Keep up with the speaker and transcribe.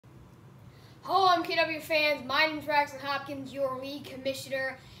Hello, MKW fans. My name is Braxton Hopkins, your league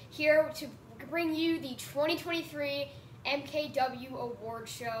commissioner, here to bring you the 2023 MKW Award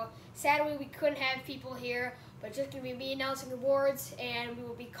Show. Sadly, we couldn't have people here, but it's just going to be me announcing awards, and we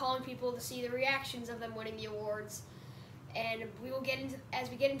will be calling people to see the reactions of them winning the awards. And we will get into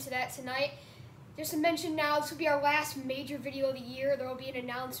as we get into that tonight. Just to mention now, this will be our last major video of the year. There will be an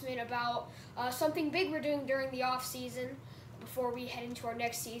announcement about something big we're doing during the off season before we head into our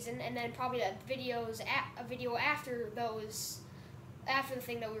next season, and then probably a video after the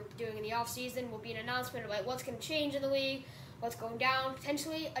thing that we were doing in the off season will be an announcement about what's going to change in the league, what's going down,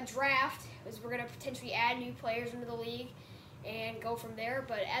 potentially a draft, as we're going to potentially add new players into the league and go from there.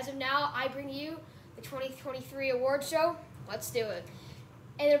 But as of now, I bring you the 2023 award show. Let's do it.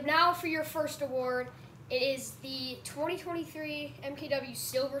 And now for your first award, it is the 2023 MKW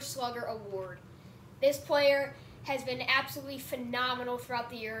Silver Slugger Award. This player has been absolutely phenomenal throughout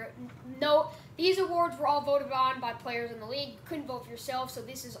the year. No, these awards were all voted on by players in the league. You couldn't vote for yourself, so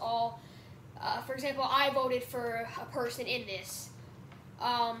this is all, for example, I voted for a person in this.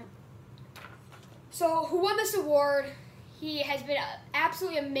 So who won this award? He has been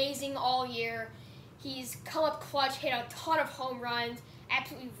absolutely amazing all year. He's come up clutch, hit a ton of home runs,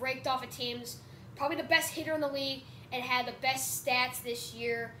 absolutely raked off of teams, probably the best hitter in the league, and had the best stats this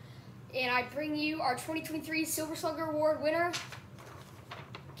year. And I bring you our 2023 Silver Slugger Award winner,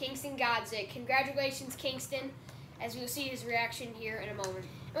 Kingston Godzik. Congratulations, Kingston, as we will see his reaction here in a moment.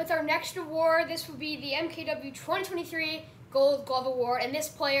 And with our next award, this will be the MKW 2023 Gold Glove Award, and this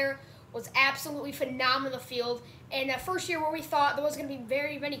player was absolutely phenomenal in the field. And the first year where we thought there was going to be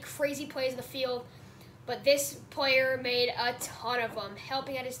very many crazy plays in the field, but this player made a ton of them,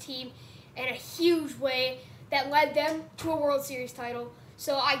 helping out his team in a huge way that led them to a World Series title.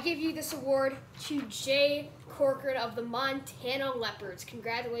 So I give you this award to Jay Corcoran of the Montana Leopards.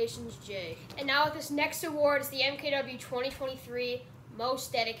 Congratulations, Jay. And now with this next award is the MKW 2023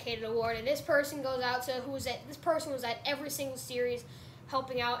 Most Dedicated Award, and this person goes out to this person was at every single series,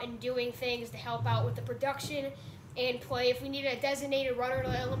 helping out and doing things to help out with the production and play. If we needed a designated runner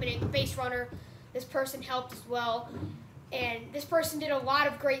to eliminate the base runner, this person helped as well. And this person did a lot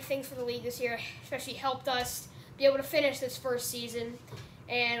of great things for the league this year, especially helped us be able to finish this first season.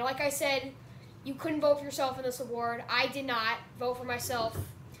 And like I said, you couldn't vote for yourself in this award. I did not vote for myself,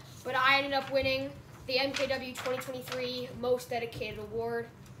 but I ended up winning the MKW 2023 Most Dedicated Award.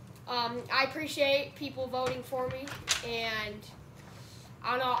 I appreciate people voting for me, and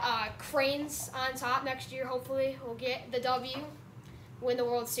I don't know, Cranes on top next year. Hopefully we'll get the W, win the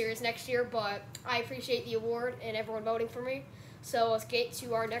World Series next year, but I appreciate the award and everyone voting for me. So let's get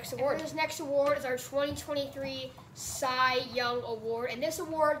to our next award. And this next award is our 2023 Cy Young Award. And this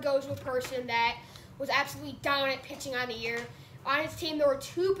award goes to a person that was absolutely dominant pitching on the year. On his team, there were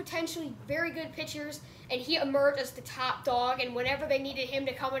two potentially very good pitchers, and he emerged as the top dog. And whenever they needed him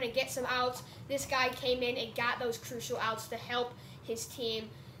to come in and get some outs, this guy came in and got those crucial outs to help his team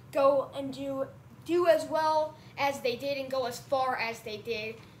go and do as well as they did and go as far as they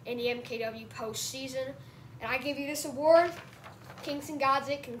did in the MKW postseason. And I give you this award, Kingston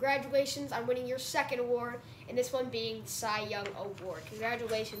Godzik. Congratulations on winning your second award, and this one being the Cy Young Award.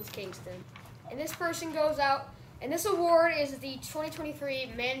 Congratulations, Kingston. And this person goes out, and this award is the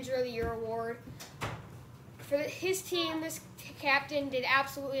 2023 Manager of the Year Award. For his team, this captain did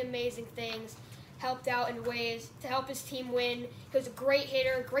absolutely amazing things, helped out in ways to help his team win. He was a great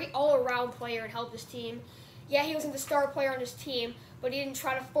hitter, great all-around player, and helped his team. Yeah, he wasn't the star player on his team, but he didn't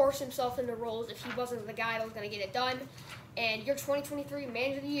try to force himself into roles if he wasn't the guy that was going to get it done. And your 2023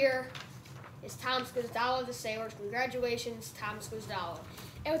 Manager of the Year is Tom Squizdala of the Sailors. Congratulations, Tom Squizdala.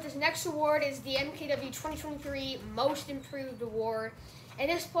 And with this next award is the MKW 2023 Most Improved Award. And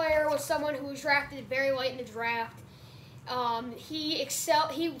this player was someone who was drafted very late in the draft. He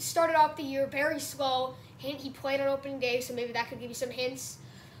started off the year very slow. He played on opening day, so maybe that could give you some hints.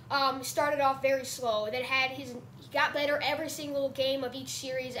 Started off very slow. Then he got better every single game of each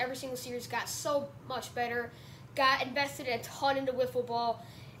series. Every single series got so much better. Got invested a ton into wiffle ball,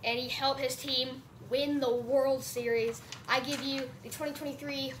 and he helped his team win the World Series. I give you the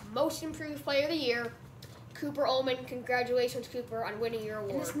 2023 Most Improved Player of the Year, Cooper Ullman. Congratulations, Cooper, on winning your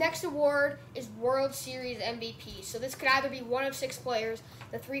award. And this next award is World Series MVP. So this could either be one of 6 players,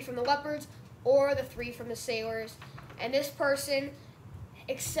 the 3 from the Leopards or the 3 from the Sailors. And this person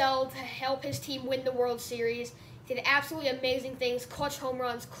excelled to help his team win the World Series. Did absolutely amazing things, clutch home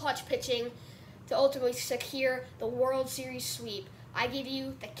runs, clutch pitching, to ultimately secure the World Series sweep. I give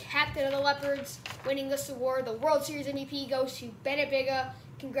you the captain of the Leopards winning this award. The World Series MVP goes to Bennett Biga.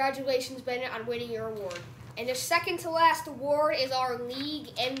 Congratulations, Bennett, on winning your award. And the second to last award is our league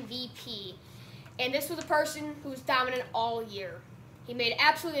MVP. And this was a person who was dominant all year. He made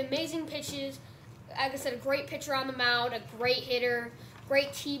absolutely amazing pitches. Like I said, a great pitcher on the mound, a great hitter, great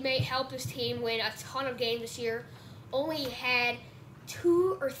teammate, helped his team win a ton of games this year. Only had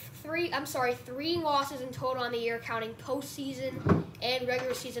three losses in total on the year, counting postseason and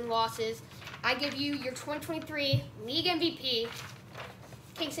regular season losses. I give you your 2023 League MVP,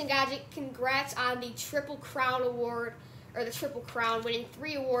 Kingston Gadget. Congrats on the Triple Crown Award, or the Triple Crown, winning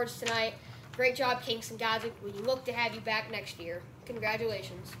 3 awards tonight. Great job, Kingston Gadget. We look to have you back next year.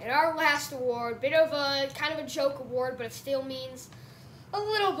 Congratulations. And our last award, bit of a kind of a joke award, but it still means a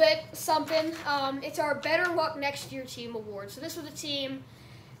little bit something. It's our Better Luck Next Year Team Award. So this was a team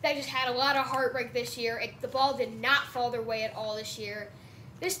that just had a lot of heartbreak this year. The ball did not fall their way at all this year.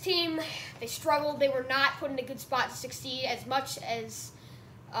 This team, they struggled. They were not put in a good spot to succeed, as much as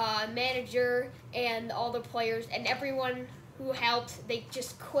manager and all the players and everyone who helped. They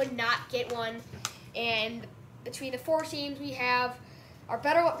just could not get one. And between the 4 teams we have, our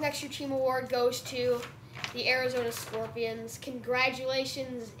Better Luck Next Year Team Award goes to the Arizona Scorpions.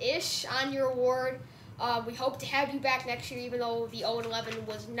 Congratulations-ish on your award. We hope to have you back next year, even though the 0-11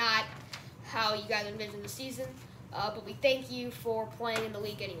 was not how you guys envisioned the season. But we thank you for playing in the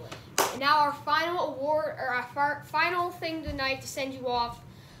league anyway. And now our final award, or our final thing tonight to send you off.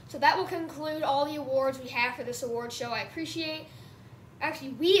 So that will conclude all the awards we have for this award show.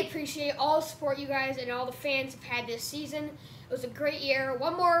 We appreciate all the support you guys and all the fans have had this season. It was a great year.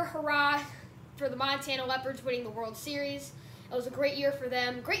 One more hurrah for the Montana Leopards winning the World Series. It was a great year for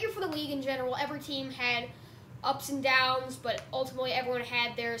them. Great year for the league in general. Every team had ups and downs, but ultimately everyone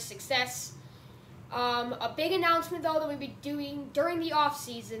had their success. A big announcement, though, that we'll be doing during the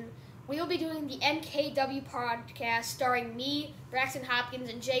off-season. We will be doing the MKW podcast starring me, Braxton Hopkins,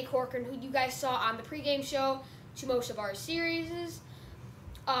 and Jay Corcoran, who you guys saw on the pregame show to most of our series.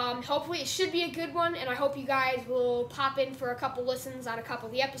 Hopefully it should be a good one, and I hope you guys will pop in for a couple listens on a couple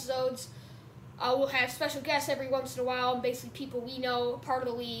of the episodes. We'll have special guests every once in a while, and basically people we know, part of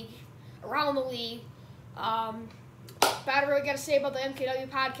the league, around the league. About really got to say about the MKW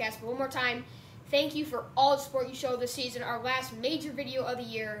podcast, but one more time, thank you for all the support you showed this season, our last major video of the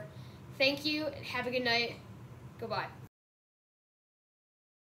year. Thank you, and have a good night. Goodbye.